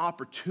not an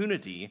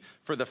opportunity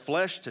for the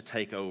flesh to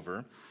take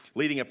over,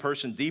 leading a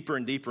person deeper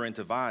and deeper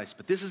into vice,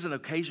 but this is an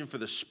occasion for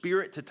the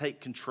Spirit to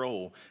take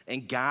control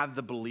and guide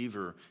the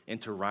believer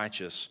into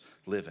righteous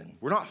living.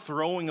 We're not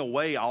throwing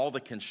away all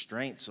the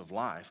constraints of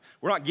life.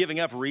 We're not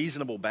giving up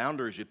reasonable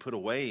boundaries we put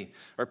away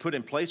or put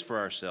in place for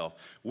ourselves.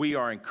 We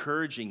are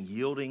encouraging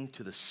yielding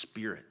to the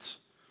Spirit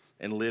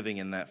and living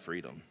in that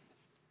freedom.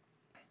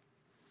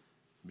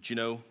 But you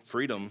know,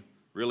 freedom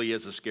really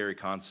is a scary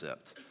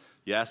concept.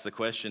 You ask the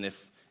question,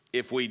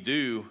 if we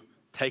do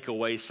take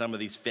away some of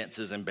these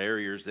fences and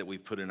barriers that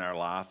we've put in our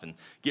life and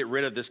get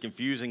rid of this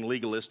confusing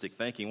legalistic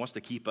thinking, wants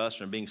to keep us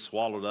from being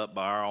swallowed up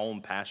by our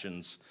own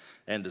passions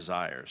and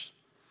desires.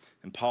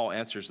 And Paul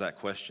answers that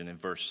question in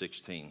verse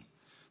 16.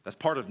 That's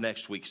part of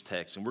next week's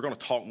text, and we're going to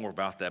talk more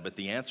about that, but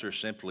the answer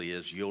simply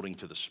is yielding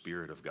to the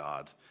Spirit of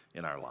God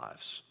in our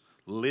lives.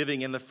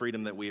 living in the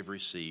freedom that we have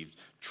received,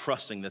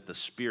 trusting that the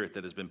Spirit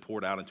that has been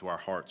poured out into our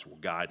hearts will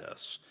guide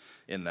us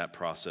in that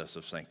process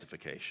of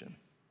sanctification.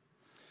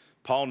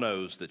 Paul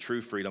knows that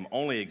true freedom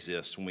only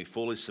exists when we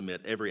fully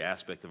submit every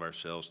aspect of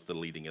ourselves to the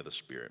leading of the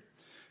Spirit.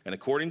 And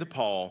according to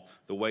Paul,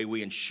 the way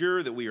we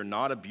ensure that we are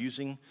not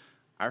abusing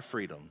our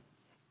freedom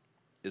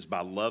is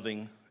by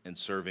loving and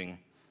serving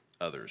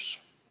others.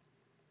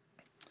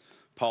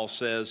 Paul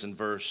says in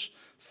verse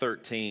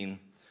 13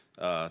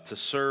 to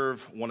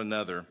serve one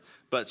another,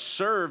 but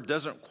serve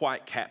doesn't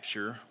quite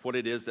capture what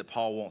it is that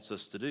Paul wants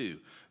us to do.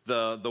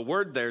 The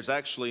word there is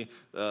actually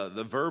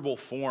the verbal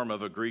form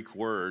of a Greek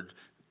word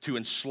to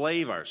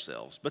enslave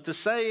ourselves. But to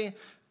say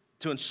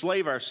to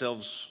enslave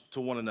ourselves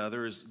to one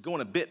another is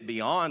going a bit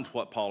beyond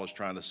what Paul is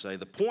trying to say.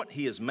 The point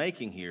he is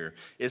making here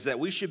is that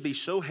we should be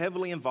so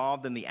heavily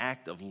involved in the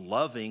act of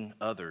loving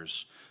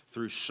others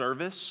through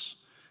service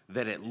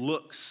that it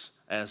looks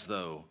as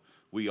though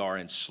we are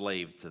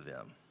enslaved to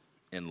them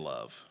in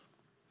love.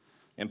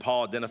 And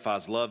Paul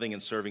identifies loving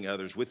and serving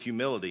others with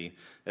humility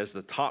as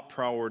the top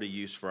priority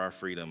use for our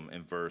freedom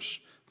in verse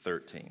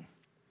 13.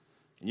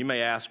 And you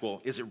may ask,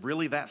 well, is it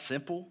really that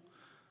simple?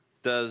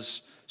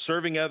 Does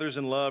serving others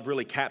in love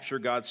really capture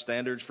God's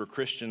standards for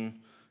Christian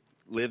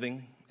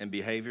living and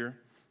behavior?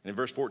 And in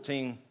verse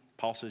 14,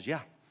 Paul says, yeah,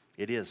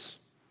 it is.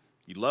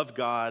 You love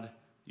God,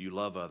 you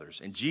love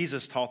others. And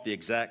Jesus taught the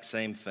exact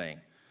same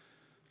thing.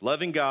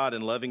 Loving God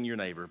and loving your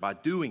neighbor. By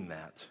doing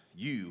that,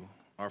 you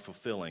are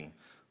fulfilling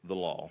the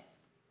law.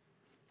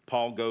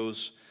 Paul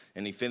goes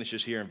and he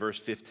finishes here in verse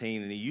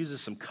 15, and he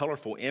uses some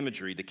colorful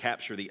imagery to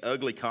capture the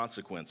ugly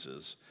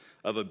consequences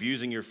of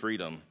abusing your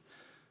freedom.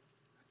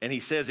 And he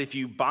says, if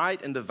you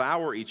bite and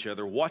devour each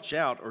other, watch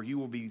out or you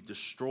will be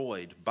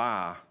destroyed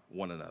by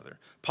one another.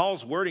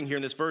 Paul's wording here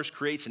in this verse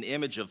creates an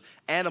image of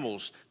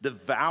animals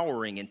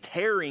devouring and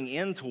tearing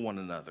into one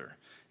another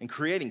and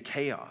creating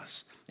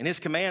chaos. And his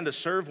command to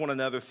serve one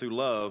another through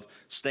love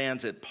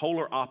stands at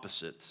polar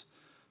opposites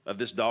of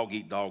this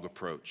dog-eat-dog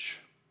approach.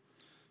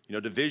 You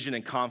know, division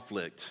and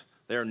conflict,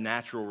 they are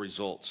natural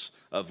results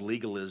of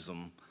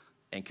legalism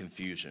and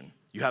confusion.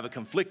 You have a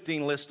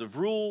conflicting list of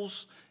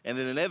rules, and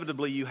then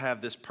inevitably you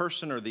have this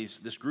person or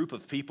this group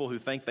of people who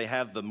think they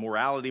have the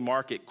morality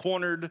market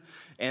cornered,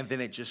 and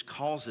then it just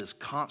causes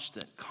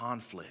constant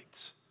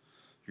conflict.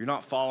 You're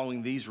not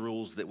following these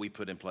rules that we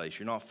put in place.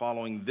 You're not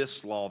following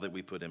this law that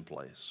we put in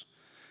place.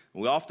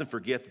 And we often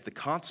forget that the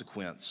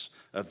consequence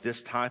of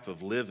this type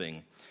of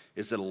living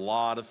is that a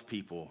lot of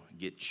people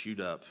get chewed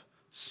up,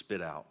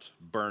 spit out,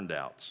 burned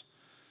out,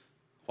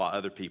 while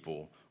other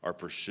people are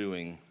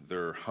pursuing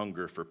their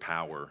hunger for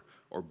power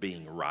or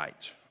being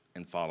right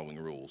and following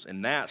rules.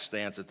 And that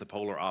stands at the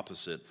polar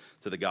opposite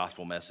to the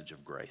gospel message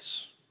of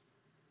grace.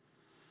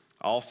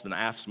 I often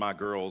ask my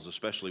girls,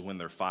 especially when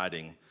they're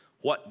fighting,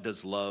 what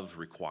does love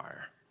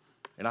require?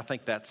 And I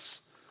think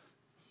that's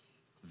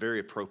very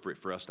appropriate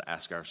for us to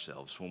ask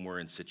ourselves when we're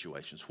in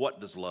situations.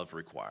 What does love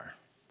require?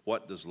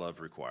 What does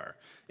love require?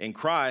 In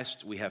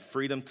Christ, we have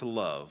freedom to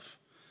love.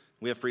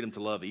 We have freedom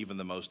to love even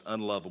the most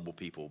unlovable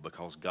people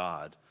because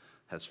God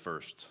has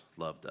first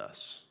loved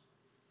us.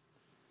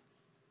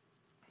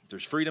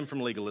 There's freedom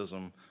from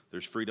legalism,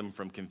 there's freedom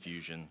from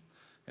confusion,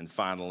 and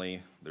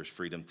finally, there's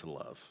freedom to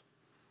love.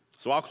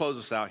 So I'll close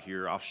this out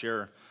here. I'll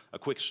share a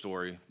quick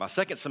story. My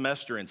second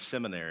semester in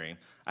seminary,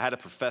 I had a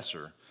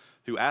professor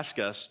who asked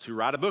us to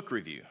write a book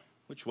review,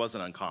 which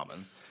wasn't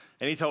uncommon.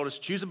 And he told us,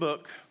 choose a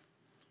book,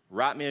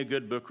 write me a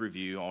good book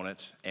review on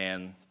it,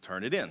 and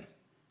turn it in.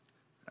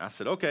 I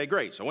said, okay,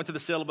 great. So I went to the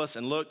syllabus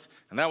and looked,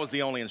 and that was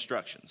the only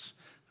instructions.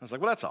 I was like,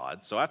 well, that's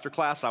odd. So after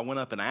class, I went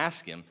up and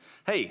asked him,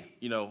 hey,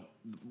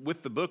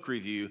 with the book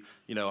review,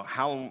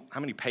 how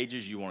many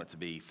pages you want it to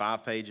be?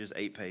 5 pages,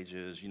 8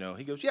 pages?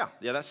 He goes, yeah,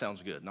 that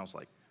sounds good. And I was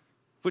like,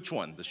 which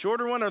one? The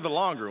shorter one or the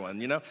longer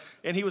one?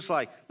 And he was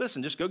like,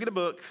 listen, just go get a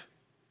book,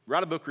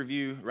 write a book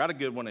review, write a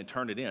good one, and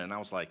turn it in. And I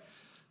was like,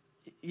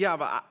 yeah,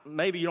 but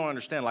maybe you don't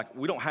understand.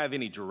 We don't have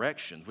any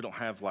directions. We don't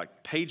have,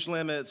 page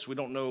limits. We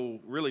don't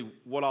know really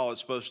what all it's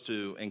supposed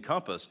to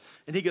encompass.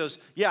 And he goes,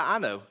 yeah, I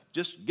know.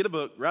 Just get a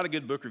book, write a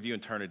good book review,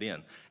 and turn it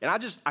in.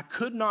 And I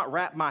could not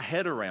wrap my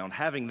head around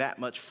having that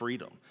much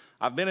freedom.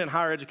 I've been in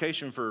higher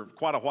education for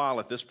quite a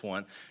while at this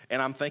point,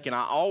 and I'm thinking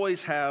I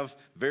always have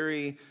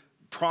very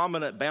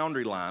prominent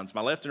boundary lines.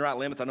 My left and right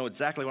limits, I know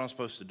exactly what I'm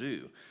supposed to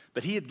do.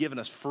 But he had given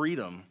us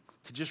freedom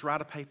to just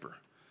write a paper.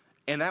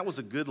 And that was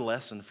a good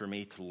lesson for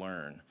me to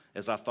learn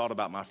as I thought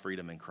about my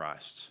freedom in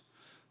Christ.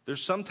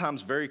 There's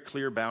sometimes very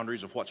clear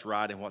boundaries of what's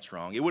right and what's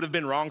wrong. It would have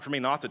been wrong for me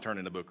not to turn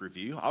in a book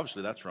review.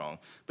 Obviously, that's wrong.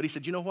 But he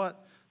said, you know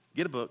what?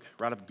 Get a book,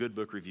 write a good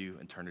book review,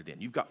 and turn it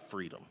in. You've got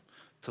freedom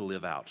to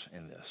live out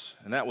in this.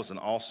 And that was an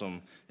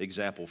awesome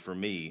example for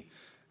me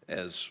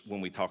as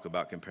when we talk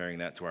about comparing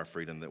that to our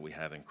freedom that we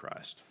have in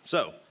Christ.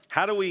 So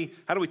how do we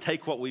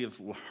take what we have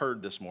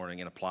heard this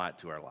morning and apply it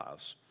to our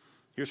lives?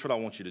 Here's what I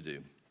want you to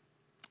do.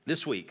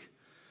 This week,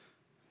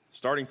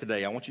 starting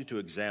today, I want you to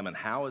examine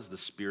how is the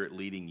Spirit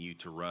leading you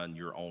to run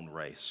your own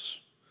race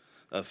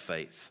of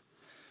faith,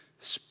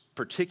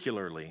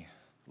 particularly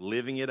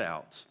living it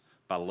out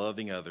by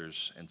loving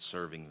others and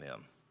serving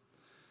them.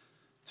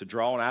 To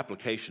draw an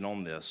application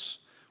on this,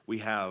 we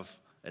have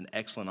an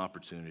excellent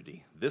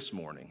opportunity this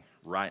morning,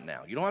 right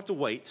now. You don't have to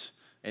wait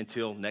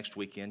until next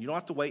weekend. You don't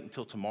have to wait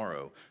until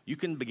tomorrow. You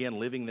can begin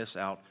living this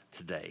out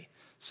today,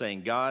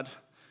 saying, God,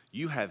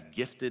 you have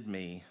gifted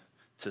me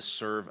to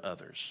serve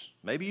others.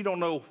 Maybe you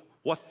don't know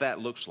what that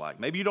looks like.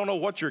 Maybe you don't know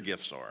what your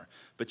gifts are,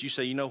 but you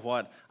say, you know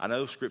what? I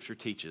know Scripture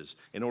teaches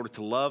in order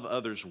to love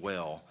others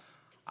well,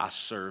 I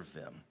serve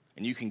them.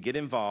 And you can get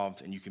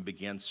involved and you can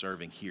begin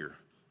serving here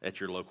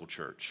at your local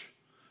church.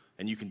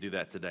 And you can do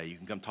that today. You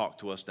can come talk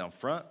to us down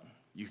front.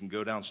 You can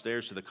go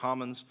downstairs to the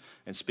Commons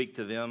and speak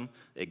to them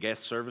at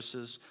guest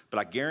services. But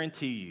I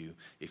guarantee you,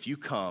 if you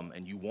come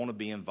and you want to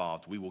be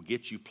involved, we will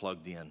get you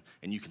plugged in.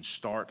 And you can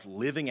start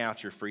living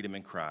out your freedom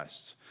in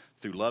Christ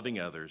through loving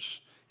others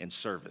in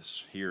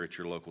service here at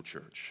your local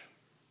church.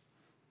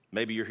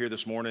 Maybe you're here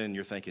this morning and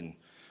you're thinking,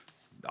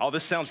 oh,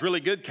 this sounds really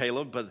good,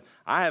 Caleb, but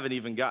I haven't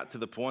even got to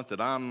the point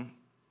that I'm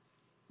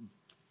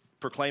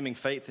proclaiming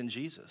faith in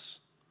Jesus.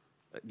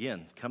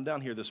 Again, come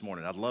down here this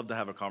morning. I'd love to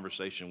have a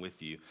conversation with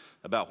you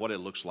about what it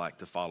looks like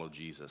to follow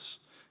Jesus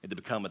and to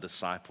become a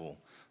disciple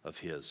of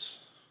his.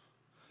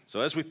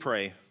 So as we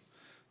pray,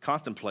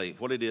 contemplate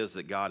what it is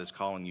that God is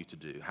calling you to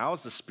do. How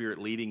is the Spirit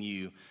leading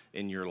you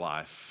in your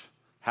life?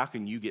 How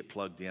can you get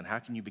plugged in? How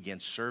can you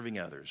begin serving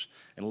others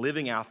and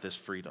living out this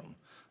freedom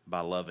by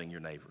loving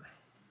your neighbor?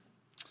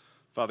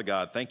 Father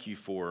God, thank you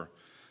for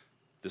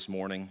this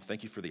morning.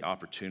 Thank you for the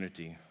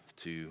opportunity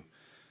to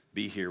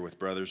be here with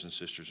brothers and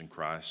sisters in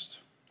Christ.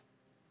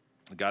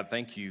 God,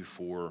 thank you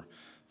for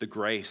the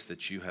grace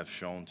that you have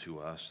shown to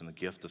us and the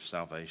gift of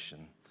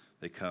salvation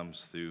that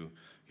comes through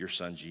your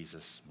Son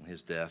Jesus and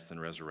his death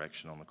and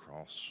resurrection on the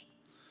cross.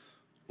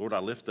 Lord, I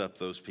lift up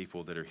those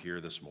people that are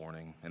here this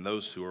morning and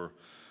those who are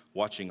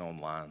watching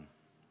online.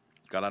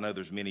 God, I know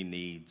there's many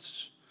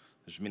needs.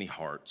 There's many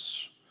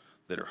hearts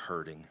that are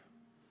hurting.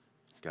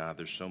 God,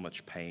 there's so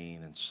much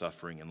pain and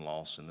suffering and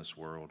loss in this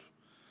world.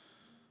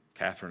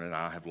 Catherine and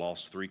I have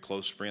lost 3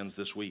 close friends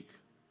this week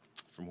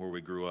from where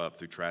we grew up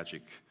through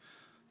tragic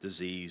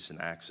disease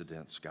and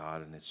accidents,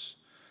 God, and it's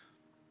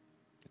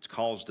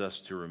caused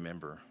us to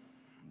remember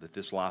that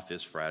this life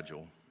is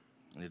fragile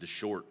and it is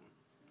short.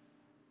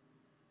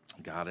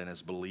 God, and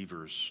as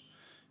believers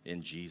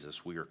in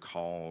Jesus, we are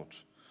called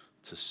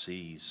to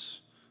seize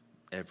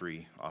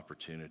every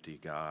opportunity,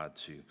 God,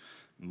 to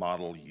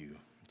model you,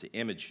 to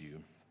image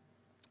you,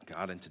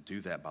 God, and to do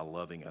that by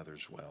loving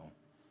others well.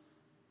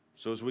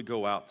 So as we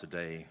go out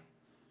today,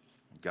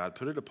 God,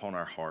 put it upon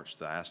our hearts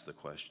to ask the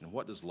question,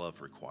 what does love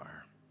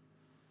require?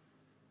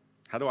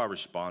 How do I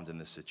respond in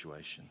this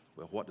situation?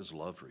 Well, what does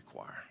love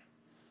require?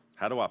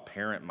 How do I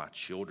parent my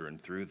children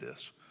through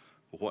this?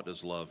 Well, what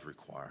does love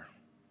require?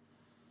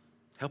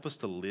 Help us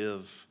to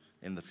live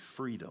in the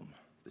freedom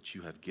that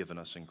you have given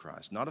us in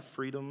Christ. Not a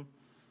freedom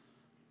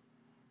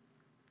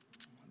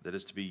that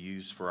is to be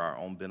used for our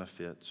own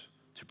benefit,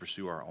 to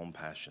pursue our own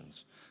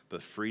passions,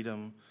 but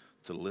freedom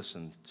to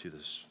listen to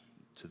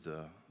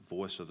the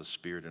voice of the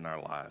Spirit in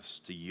our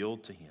lives, to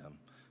yield to him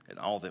in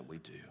all that we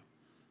do,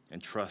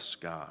 and trust,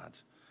 God,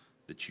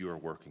 that you are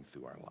working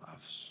through our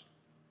lives.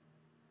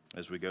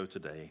 As we go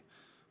today,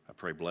 I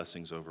pray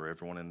blessings over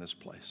everyone in this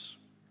place.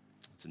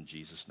 It's in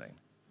Jesus' name.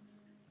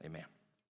 Amen.